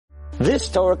This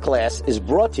Torah class is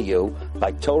brought to you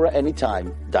by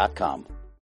TorahAnytime.com.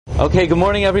 Okay, good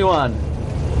morning everyone.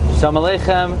 Shalom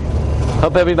Aleichem.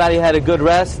 Hope everybody had a good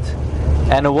rest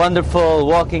and a wonderful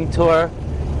walking tour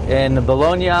in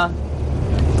Bologna.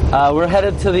 We're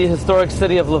headed to the historic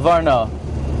city of Livorno.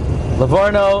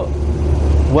 Livorno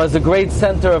was a great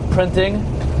center of printing,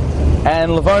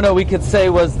 and Livorno, we could say,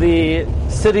 was the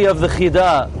city of the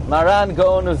Chida, Maran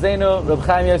Gaon Uzeinu Reb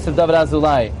Chaim Yosef David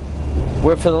Azulai,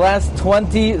 where for the last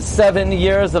 27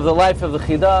 years of the life of the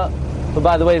Chida, who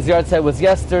by the way his yahrzeit was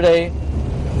yesterday,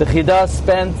 the Chida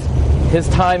spent his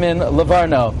time in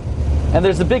Livorno. And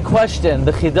there's a big question.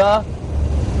 The Chida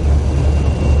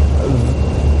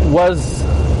was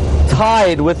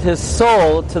tied with his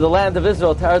soul to the land of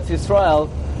Israel, to Eretz Yisrael.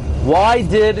 Why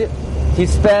did he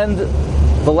spend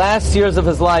the last years of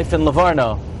his life in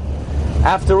Livorno?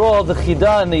 After all, the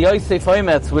Chida and the Yosef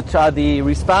Oimetz, which are the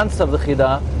response of the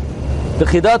Chida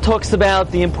talks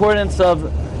about the importance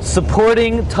of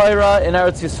supporting Torah in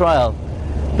Eretz Yisrael.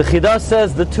 The Chida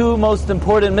says the two most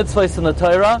important mitzvahs in the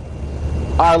Torah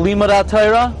are Limud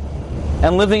Torah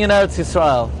and living in Eretz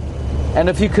Yisrael. And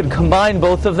if you could combine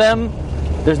both of them,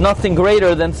 there's nothing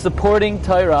greater than supporting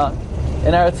Torah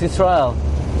in Eretz Yisrael.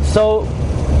 So,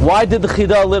 why did the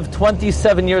Chida live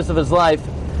 27 years of his life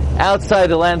outside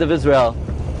the land of Israel?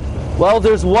 Well,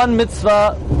 there's one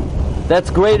mitzvah that's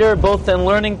greater both than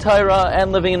learning Torah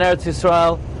and living in Eretz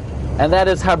Yisrael, and that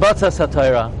is Harbatzas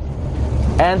HaTorah.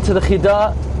 And to the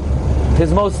Chida,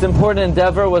 his most important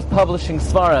endeavor was publishing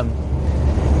Svarim.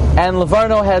 And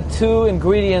Livorno had two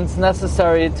ingredients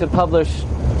necessary to publish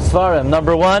Svarim.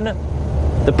 Number one,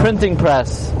 the printing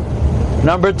press.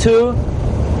 Number two,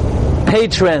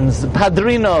 patrons,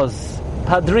 padrinos.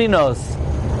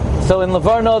 So in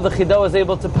Livorno, the Chida was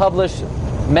able to publish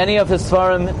many of his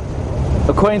Svarim.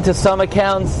 According to some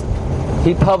accounts,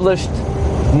 he published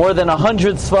more than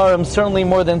 100 Svarim, certainly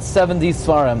more than 70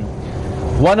 Svarim.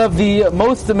 One of the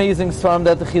most amazing Svarim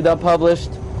that the Chida published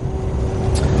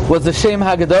was the Shem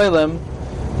HaGedolim,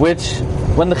 which,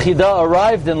 when the Chida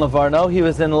arrived in Livorno, he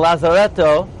was in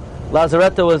Lazaretto.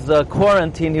 Lazaretto was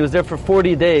quarantined. He was there for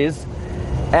 40 days,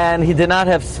 and he did not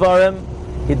have Svarim.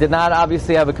 He did not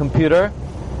obviously have a computer.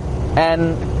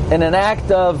 And in an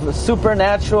act of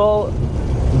supernatural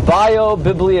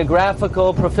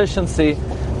bio-bibliographical proficiency,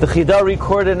 the Chida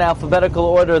recorded in alphabetical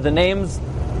order the names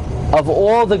of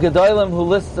all the Gedolim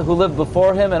who lived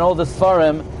before him and all the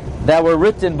Svarim that were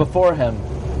written before him.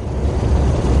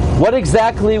 What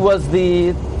exactly was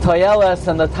the Toyeles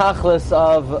and the Tachlis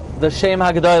of the Shem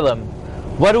HaGedolim?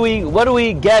 What do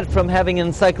we get from having an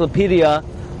encyclopedia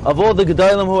of all the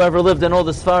Gedolim who ever lived and all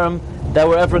the Svarim that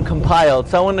were ever compiled?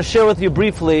 So I want to share with you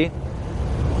briefly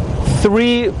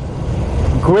three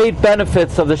great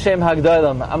benefits of the Shem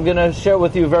HaGedolim. I'm going to share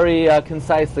with you very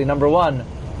concisely. Number one,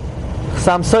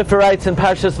 Sam Sofer writes in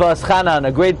Parshas Va'aschanan,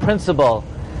 a great principle: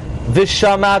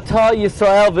 Vishamata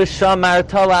Yisrael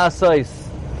Vishamarta La'asois.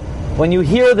 When you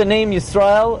hear the name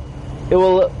Yisrael, it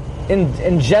will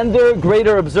engender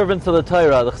greater observance of the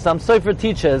Torah. The Sam Sofer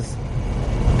teaches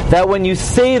that when you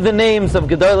say the names of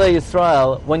Gedolei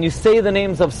Yisrael, when you say the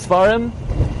names of Svarim,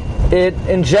 it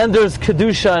engenders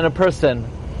Kedusha in a person.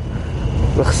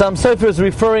 The Chassam Sofer is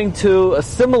referring to a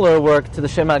similar work to the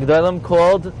Shem HaGedolim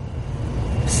called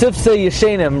Sifsei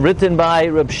Yeshenim, written by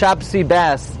Reb Shapsi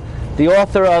Bas, the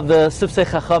author of the Sifsei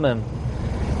Chachamim.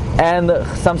 And the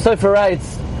Chassam Sofer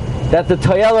writes that the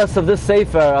Toyeles of this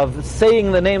Sefer, of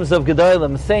saying the names of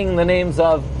Gedolim, saying the names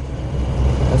of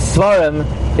Svarim,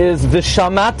 is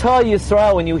Vishamata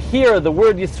Yisrael. When you hear the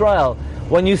word Yisrael,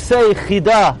 when you say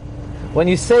Chida, when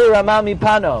you say Rama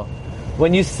Mipano,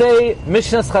 when you say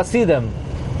Mishnas Chasidim,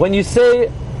 when you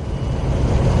say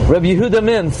Reb Yehuda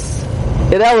Mintz,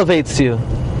 it elevates you.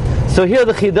 So here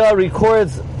the Chida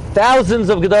records thousands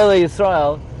of Gedolei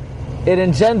Yisrael. It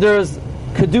engenders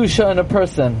Kedusha in a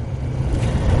person.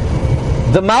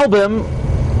 The Malbim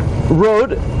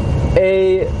wrote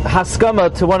a Haskama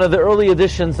to one of the early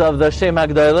editions of the Shem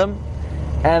HaGedolim,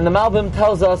 and the Malbim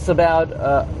tells us about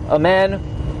a man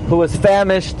who was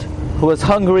famished, who was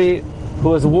hungry, who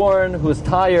was worn, who was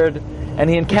tired, and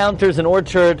he encounters an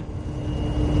orchard,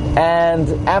 and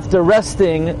after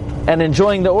resting and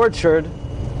enjoying the orchard,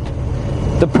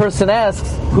 the person asks,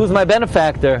 who's my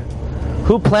benefactor?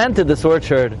 Who planted this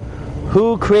orchard?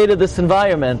 Who created this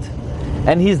environment?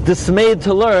 And he's dismayed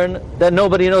to learn that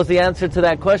nobody knows the answer to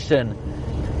that question.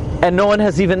 And no one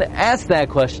has even asked that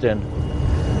question.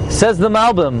 Says the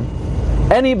Malbim,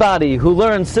 anybody who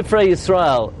learns Sifrei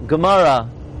Yisrael, Gemara,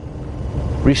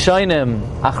 Rishonim,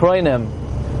 Achroinim,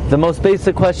 the most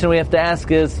basic question we have to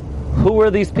ask is, who were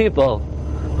these people?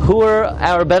 Who were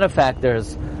our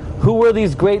benefactors? Who were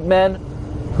these great men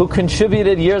who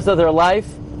contributed years of their life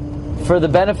for the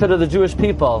benefit of the Jewish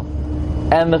people?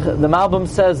 And the Malbim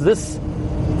says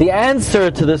the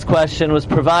answer to this question was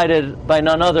provided by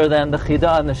none other than the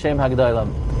Chida and the Shem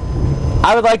HaGedolim.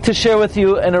 I would like to share with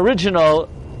you an original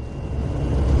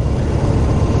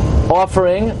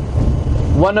offering,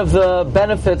 one of the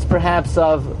benefits perhaps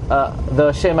of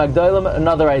the Shem HaGedolim,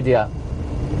 another idea.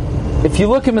 If you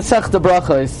look at Masechta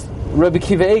Brachos, Rabbi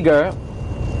Kiva Eger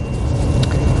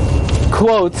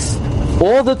quotes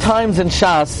all the times in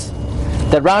Shas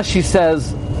that Rashi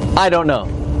says, I don't know.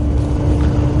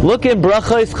 Look in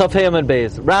Brachos Chafei and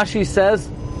Beis. Rashi says,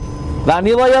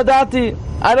 V'ani lo yadati,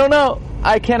 I don't know,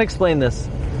 I can't explain this.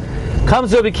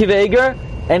 Comes Rabbi Kiva Eger,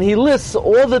 and he lists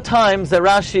all the times that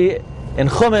Rashi in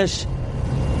Chumash,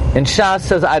 in Shas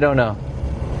says, I don't know.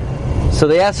 So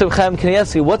they asked Rabbi Chaim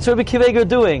Kanievsky, what's Rabbi Kiva Eger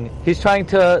doing? He's trying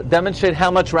to demonstrate how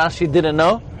much Rashi didn't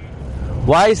know.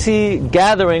 Why is he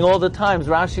gathering all the times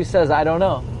Rashi says, I don't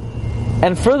know?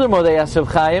 And furthermore, they asked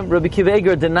Rabbi Chaim, Rabbi Kiva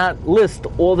Eger did not list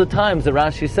all the times that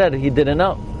Rashi said he didn't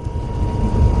know.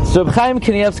 So Rabbi Chaim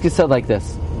Kanievsky said like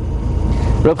this.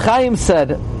 Rabbi Chaim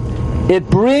said, it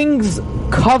brings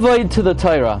kavod to the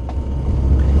Torah.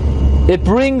 It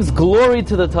brings glory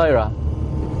to the Torah.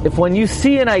 If when you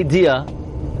see an idea,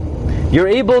 you're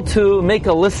able to make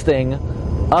a listing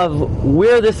of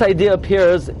where this idea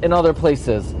appears in other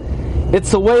places.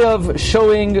 It's a way of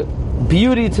showing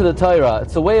beauty to the Torah.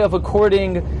 It's a way of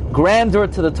according grandeur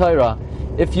to the Torah.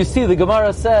 If you see, the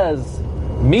Gemara says,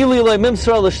 Mili le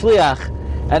mimsra l'shliach,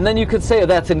 and then you could say,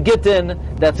 that's in Gittin,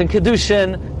 that's in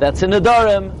Kedushin, that's in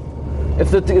Nedarim.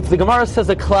 If the Gemara says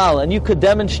a klal, and you could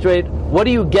demonstrate, what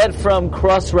do you get from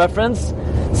cross-reference?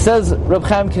 Says Reb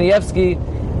Chaim Kanievsky,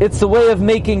 it's a way of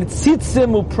making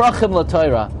tzitzim uprachim la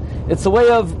Torah. It's a way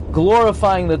of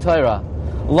glorifying the Torah.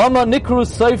 Lama nikru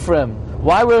soifrim.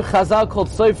 Why were Chazal called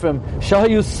soifrim?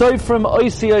 Shahayu soifrim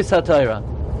oisi ois ha-Torah.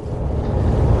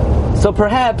 So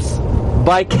perhaps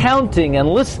by counting and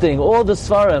listing all the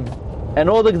Svarim and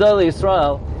all the Gdolei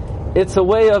Yisrael, it's a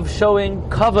way of showing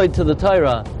kavod to the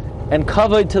Torah and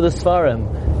kavod to the Svarim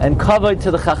and kavod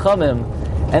to the Chachamim,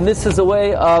 and this is a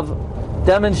way of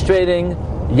demonstrating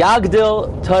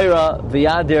Yagdil Torah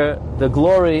v'Yadir, the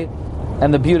glory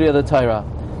and the beauty of the Torah.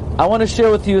 I want to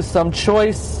share with you some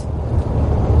choice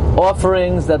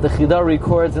offerings that the Chida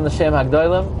records in the Shem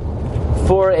HaGedolim.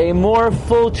 For a more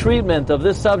full treatment of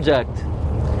this subject,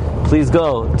 please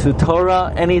go to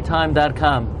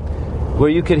TorahAnytime.com, where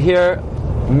you could hear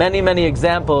many, many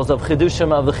examples of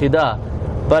Chidushim of the Chida.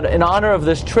 But in honor of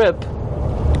this trip,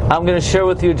 I'm going to share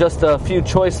with you just a few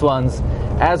choice ones.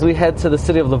 As we head to the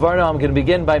city of Livorno, I'm going to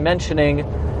begin by mentioning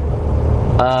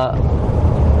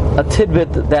a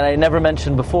tidbit that I never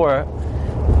mentioned before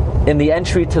in the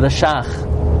entry to the Shach.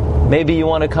 Maybe you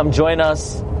want to come join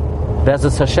us,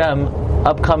 Be'ezus Hashem,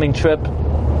 upcoming trip,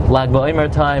 Lag BaOmer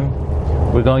time.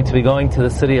 We're going to be going to the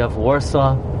city of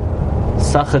Warsaw,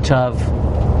 Sachachav,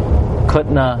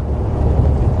 Kutna.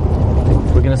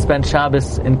 We're going to spend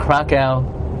Shabbos in Krakow.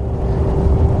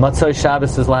 Matzoi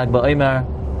Shabbos is Lag BaOmer.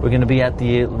 We're going to be at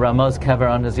the Ramoz Kever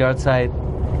on his yard site.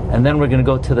 And then we're going to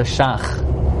go to the Shach.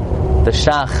 The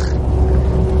Shach.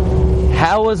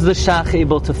 How was the Shach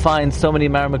able to find so many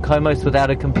Maramakoimos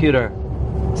without a computer?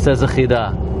 Says a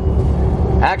Chida.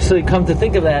 Actually, come to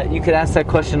think of that, you could ask that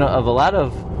question of a lot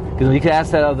of, because you could ask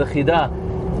that of the Chida.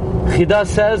 Chida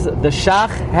says the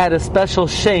Shach had a special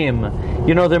shame.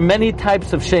 You know, there are many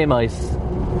types of shemais.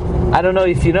 I don't know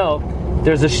if you know,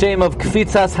 there's a shame of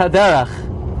Kfitzas Haderach,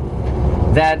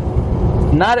 that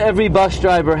not every bus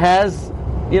driver has,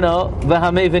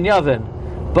 V'hamevin Yavin.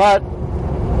 But,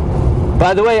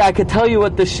 by the way, I could tell you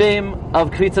what the shame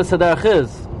of Kfitzas Haderach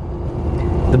is.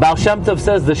 The Baal Shem Tov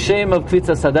says the shame of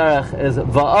Kfitzas Haderach is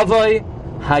Va'avoy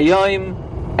Hayoim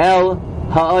El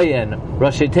Ha'oyen.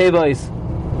 Rashi Tevos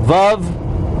Vav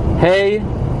Hey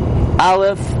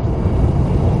Aleph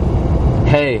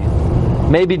Hey.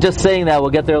 Maybe just saying that will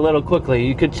get there a little quickly.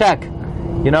 You could check.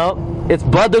 It's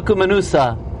Baduk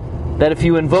U'Menusa, that if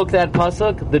you invoke that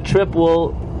pasuk, the trip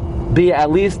will be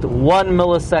at least 1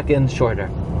 millisecond shorter.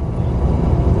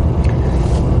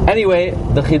 Anyway,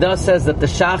 the Chida says that the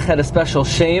Shach had a special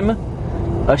shame,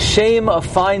 a shame of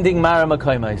finding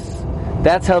Maramakoimos.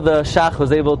 That's how the Shach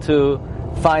was able to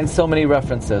find so many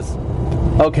references.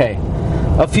 Okay,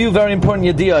 a few very important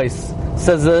yediyos,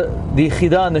 says the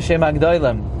Chida and the Shem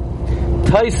HaGedolim.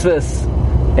 Taisvis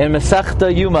in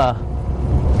Masechta Yuma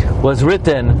was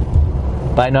written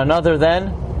by none other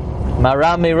than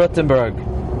Maram Rothenberg.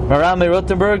 Maram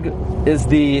Rothenberg is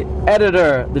the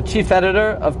editor, the chief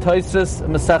editor of Taisvis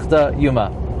Masechta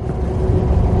Yuma.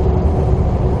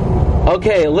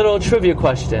 Okay, a little trivia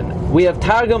question. We have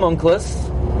Targum Unclus,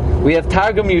 we have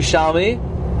Targum Yushalmi,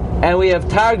 and we have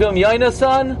Targum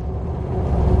Yonasan.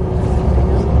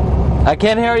 I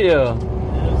can't hear you.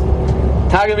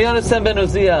 Targum Yonasan ben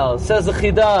Uziel. Says the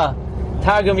Chida,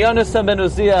 Targum Yonasan ben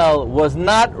Uziel was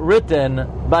not written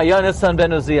by Yonasan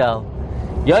ben Uziel.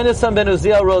 Yonasan ben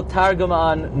Uziel wrote Targum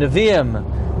on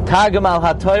Nevi'im. Targum al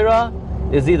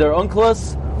HaTorah is either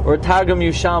Unclus or Targum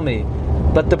Yushalmi.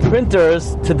 But the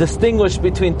printers, to distinguish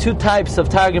between two types of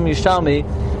Targum Yushalmi,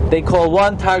 they call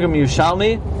one Targum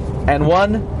Yushalmi and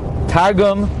one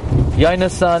Targum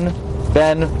Yonasan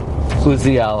ben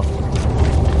Uziel.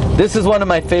 This is one of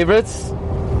my favorites.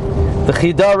 The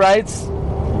Chida writes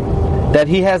that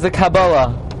he has a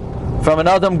Kabbalah from an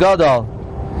Adam Gadol,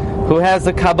 who has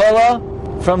a Kabbalah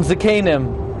from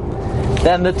Zikanim.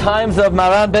 That in the times of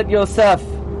Maran Bet Yosef,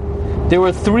 there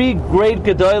were three great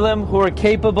Gedolim who were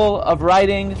capable of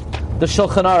writing the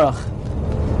Shulchan Aruch.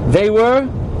 They were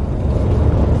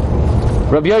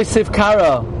Rabbi Yosef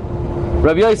Kara,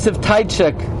 Rabbi Yosef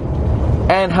Taichik,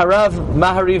 and Harav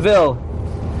Maharivil.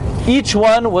 Each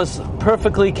one was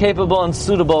perfectly capable and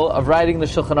suitable of writing the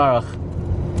Shulchan Aruch.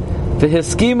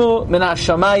 V'hiskimu min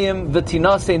hashamayim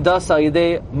v'tinasein dasa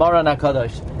yidei Maran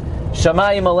HaKadosh.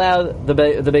 Shamayim allowed the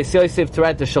Beis Yosef to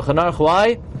write the Shulchan Aruch.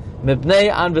 Why? Mibnei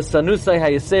an v'sanusai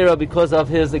hayisera, because of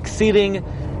his exceeding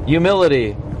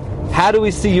humility. How do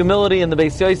we see humility in the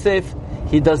Beis Yosef?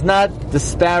 He does not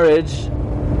disparage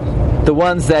the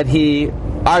ones that he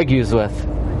argues with.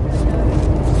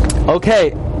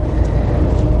 Okay,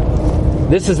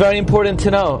 this is very important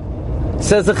to know.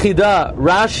 Says the Chida,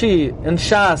 Rashi in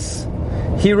Shas,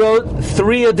 he wrote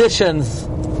 3 editions.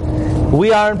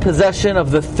 We are in possession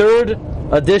of the 3rd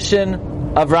edition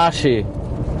of Rashi.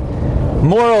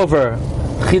 Moreover,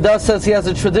 Chida says he has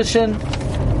a tradition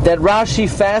that Rashi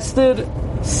fasted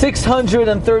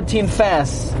 613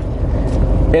 fasts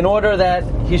in order that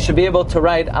he should be able to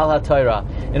write Al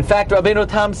HaTorah. In fact, Rabbeinu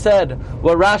Tam said,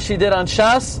 what Rashi did on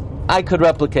Shas, I could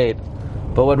replicate.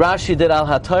 But what Rashi did Al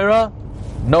HaTorah,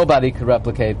 nobody could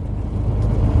replicate.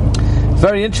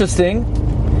 Very interesting.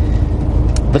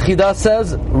 The Chida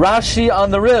says, Rashi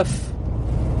on the Rif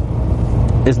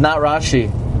is not Rashi.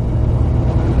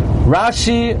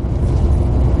 Rashi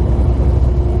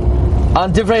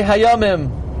on Divrei Hayamim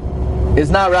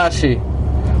is not Rashi.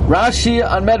 Rashi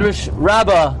on Medrash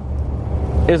Rabbah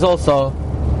is also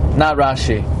not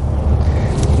Rashi.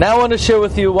 Now I want to share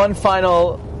with you one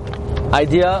final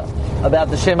idea about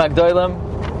the Shem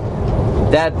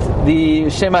HaGdolim, that the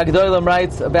Shem HaGdolim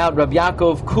writes about Rabbi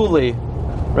Yaakov Kuli.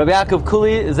 Rabbi Yaakov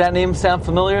Kuli, does that name sound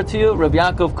familiar to you? Rabbi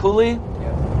Yaakov Kuli?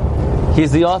 Yeah.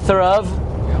 He's the author of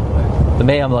the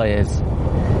Mei Amlayes.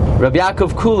 Rabbi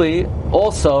Yaakov Kuli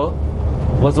also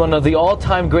was one of the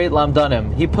all-time great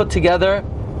Lamdanim. He put together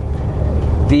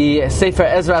the Sefer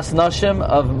Ezras Nashim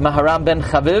of Maharam ben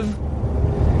Chaviv.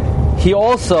 He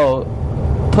also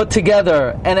put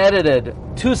together and edited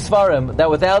 2 Svarim that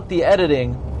without the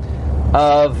editing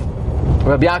of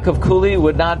Rabbi Yaakov Kuli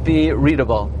would not be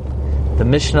readable. The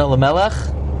Mishnah L'Melech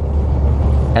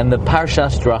and the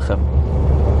Parshas Drachim.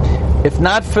 If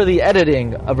not for the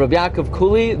editing of Rabbi Yaakov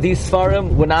Kuli, these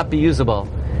Svarim would not be usable.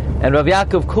 And Rabbi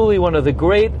Yaakov Kuli, one of the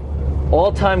great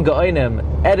all-time Gaonim,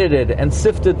 edited and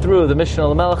sifted through the Mishnah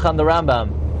L'Melech and the Rambam,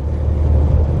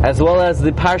 as well as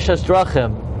the Parshas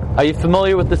Drachim. Are you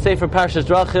familiar with the Sefer Parshas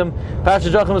Drachim?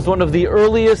 Parshas Drachim is one of the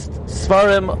earliest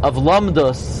Svarim of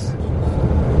Lamdus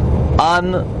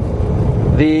on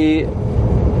the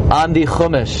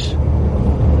Chumash.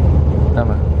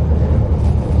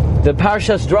 The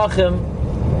Parshas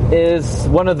Drachim is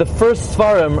one of the first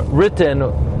Svarim written.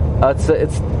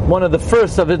 It's one of the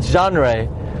first of its genre,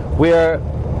 where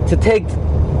to take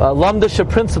Lamdusha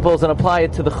principles and apply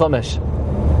it to the Chumash.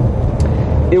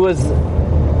 It was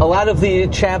a lot of the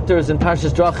chapters in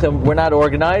Parshas Drachim were not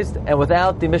organized, and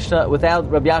without the Mishnah,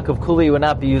 without Rabbi Yaakov Kuli, it would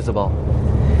not be usable.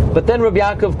 But then Rabbi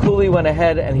Yaakov Kuli went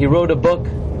ahead and he wrote a book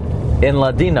in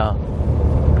Ladina.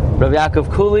 Rabbi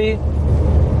Yaakov Kuli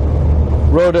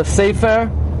wrote a Sefer,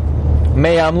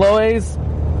 Mei Amloes,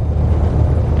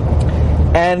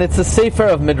 and it's a Sefer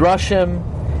of Midrashim.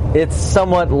 It's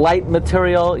somewhat light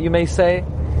material, you may say.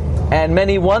 And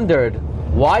many wondered,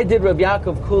 why did Rabbi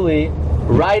Yaakov Kuli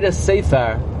write a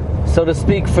Sefer, so to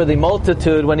speak, for the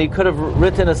multitude when he could have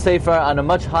written a Sefer on a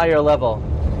much higher level?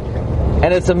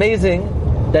 And it's amazing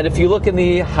that if you look in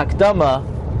the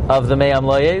Hakdama of the Mei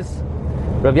Amloes,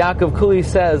 Rabbi Yaakov Kuli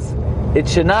says, it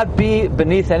should not be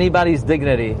beneath anybody's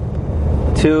dignity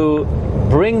to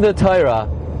bring the Torah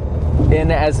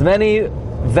in as many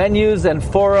venues and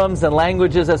forums and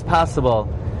languages as possible,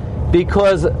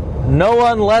 because no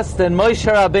one less than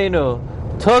Moshe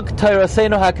Rabbeinu took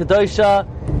Toraseinu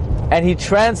HaKadoshah and he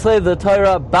translated the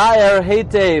Torah Ba'er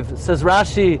Heitev, says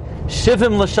Rashi,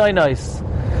 Shivim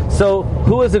L'Shainos. So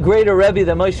who was a greater Rebbe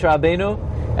than Moshe Rabbeinu?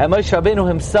 And Moshe Rabbeinu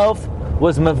himself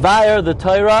was Mevayer the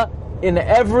Torah in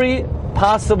every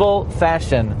possible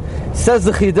fashion. Says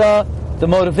the Chida, the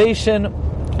motivation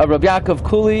of Rabbi Yaakov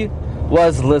Kuli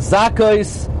was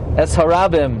Lezakois es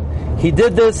Harabim. He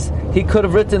did this, he could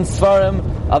have written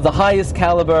Svarim of the highest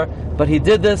caliber, but he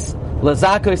did this,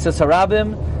 Lezakois es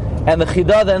Harabim, and the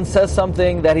Chida then says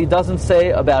something that he doesn't say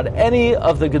about any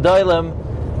of the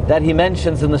Gedolim that he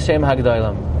mentions in the Shem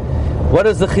HaGedolim. What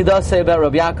does the Chida say about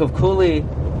Rabbi Yaakov Kuli?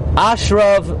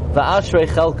 Ashrav v'ashrei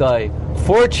chelkai.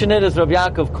 Fortunate is Rabbi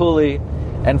Yaakov Kuli,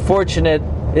 and fortunate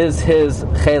is his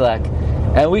chelek.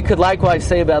 And we could likewise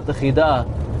say about the Chida,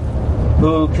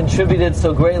 who contributed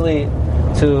so greatly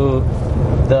to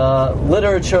the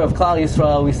literature of Klal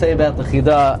Yisrael, we say about the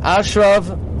Chida, Ashrav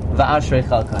v'ashrei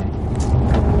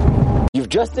chelkai. You've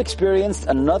just experienced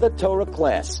another Torah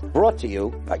class brought to you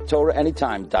by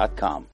TorahAnytime.com.